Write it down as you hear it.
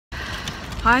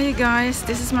Hi you guys,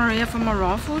 this is Maria from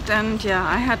Raw Food, and yeah,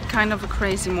 I had kind of a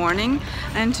crazy morning,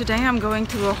 and today I'm going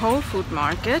to a Whole Food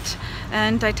market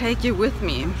and I take you with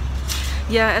me.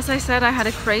 Yeah, as I said, I had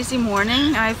a crazy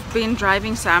morning. I've been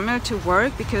driving Samuel to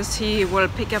work because he will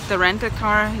pick up the rental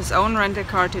car, his own rental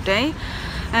car today.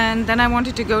 And then I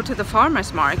wanted to go to the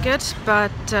farmer's market,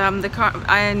 but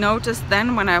I noticed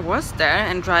then when I was there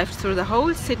and drive through the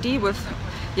whole city with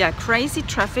crazy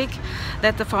traffic,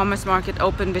 that the farmers market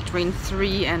opened between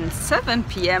 3 and 7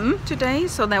 p.m. today,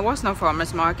 so there was no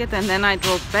farmers market. And then I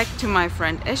drove back to my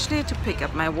friend Ashley to pick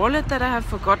up my wallet that I have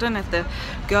forgotten at the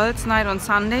girls' night on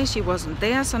Sunday. She wasn't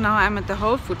there, so now I'm at the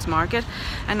Whole Foods market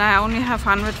and I only have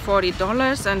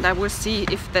 $140, and I will see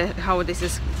if how this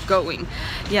is going.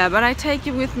 Yeah, but I take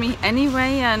you with me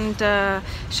anyway, and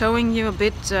showing you a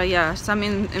bit some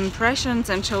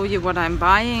impressions, and show you what I'm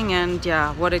buying and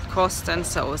what it costs and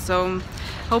so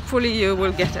hopefully you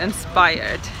will get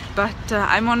inspired. But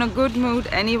I'm on a good mood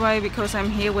anyway because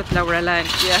I'm here with Laurella and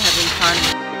we are having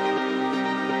fun.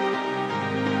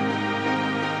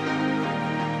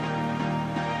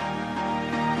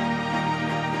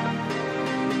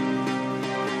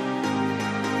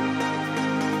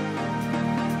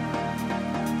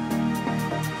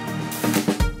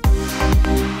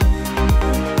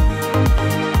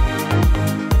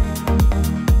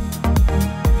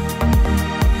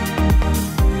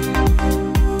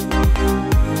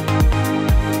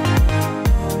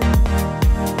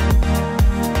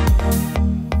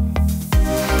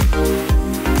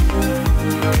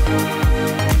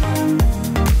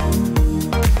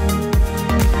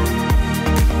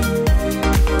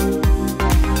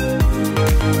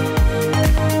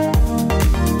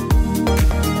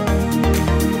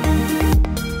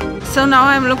 So now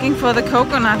I'm looking for the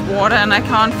coconut water and I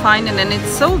can't find it, and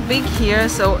it's so big here,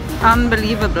 so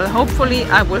unbelievable. Hopefully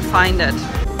I will find it.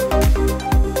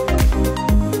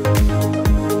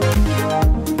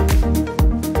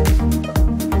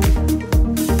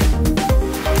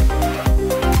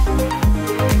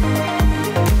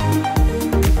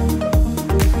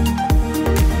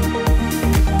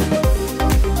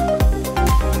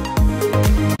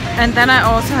 And then I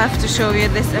also have to show you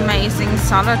this amazing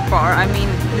salad bar. I mean,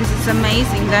 this is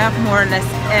amazing. They have more or less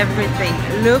everything.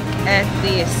 Look at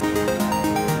this.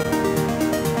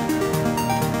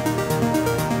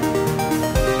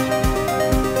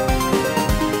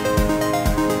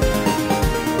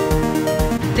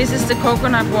 This is the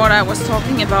coconut water I was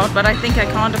talking about, but I think I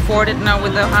can't afford it now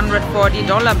with a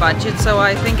 $140 budget, so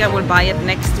I think I will buy it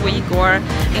next week or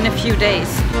in a few days.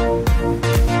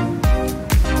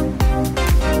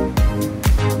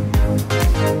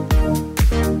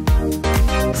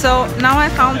 So now I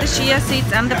found the chia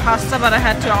seeds and the pasta, but I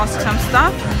had to ask some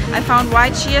stuff. I found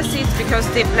white chia seeds because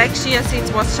the black chia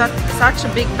seeds was such a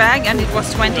big bag and it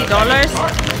was $20,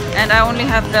 and I only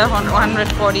have the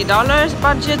 $140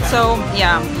 budget, so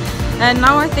yeah. And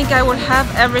now I think I will have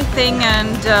everything,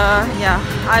 and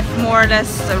I've more or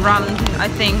less run, I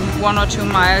think, 1 or 2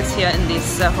 miles here in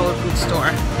this Whole Food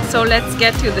store. So let's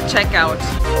get to the checkout.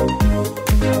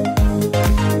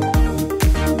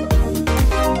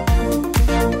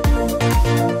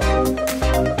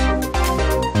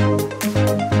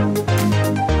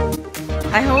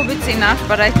 I hope it's enough,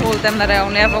 but I told them that I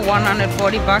only have a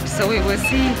 $140, so we will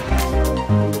see.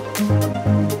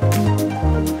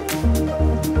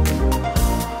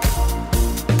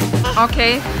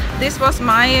 Okay, this was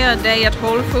my day at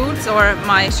Whole Foods, or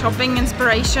my shopping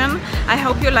inspiration. I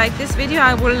hope you like this video.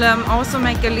 I will also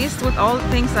make a list with all the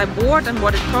things I bought and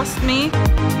what it cost me.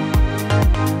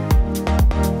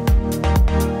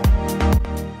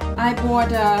 I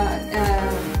bought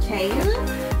kale,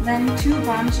 then 2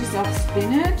 bunches of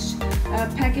spinach, a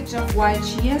package of white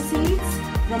chia seeds,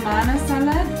 romana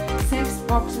salad, 6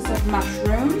 boxes of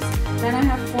mushrooms, then I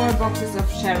have 4 boxes of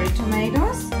cherry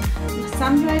tomatoes,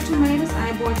 sun-dried tomatoes,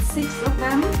 I bought 6 of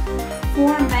them,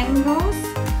 4 mangoes,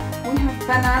 we have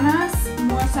bananas,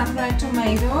 more sun-dried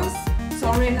tomatoes,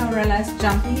 sorry Laurella is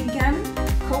jumping again,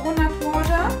 coconut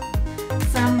water,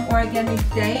 some organic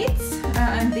dates,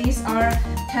 and these are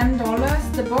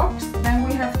 $10 the box. Then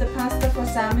we have the pasta for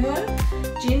Samuel,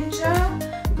 ginger,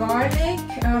 garlic,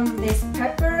 these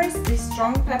peppers, these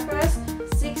strong peppers,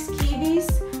 6 kiwis,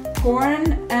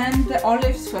 corn, and the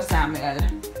olives for Samuel.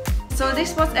 So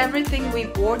this was everything we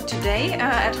bought today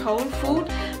at Whole Food.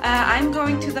 I'm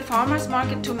going to the farmers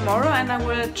market tomorrow, and I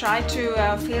will try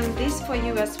to film this for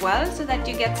you as well, so that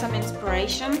you get some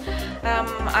inspiration.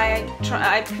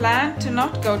 I plan to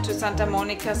not go to Santa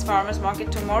Monica's farmers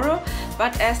market tomorrow,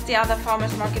 but as the other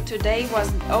farmers market today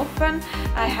wasn't open,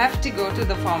 I have to go to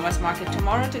the farmers market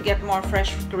tomorrow to get more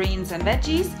fresh greens and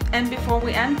veggies. And before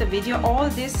we end the video, all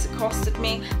this costed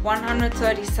me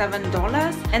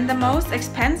 $137, and the most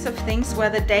expensive things were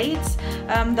the dates,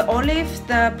 the olives,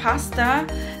 the pasta,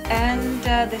 and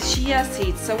the chia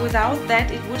seeds. So without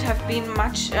that it would have been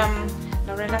much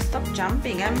Lorella, stop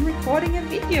jumping, I'm recording a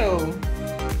video.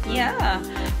 Yeah,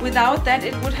 without that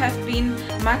it would have been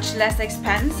much less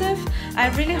expensive. I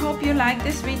really hope you like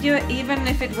this video, even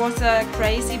if it was a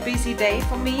crazy busy day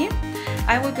for me.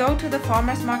 I will go to the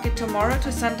farmers market tomorrow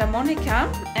to Santa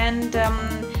Monica, and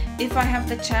if I have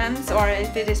the chance, or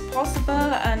if it is possible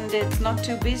and it's not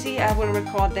too busy, I will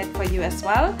record that for you as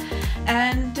well.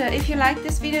 And if you like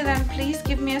this video, then please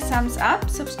give me a thumbs up,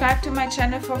 subscribe to my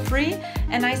channel for free,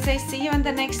 and I say see you in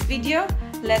the next video.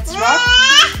 Let's rock!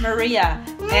 Maria,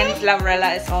 and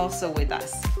Laurella is also with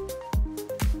us.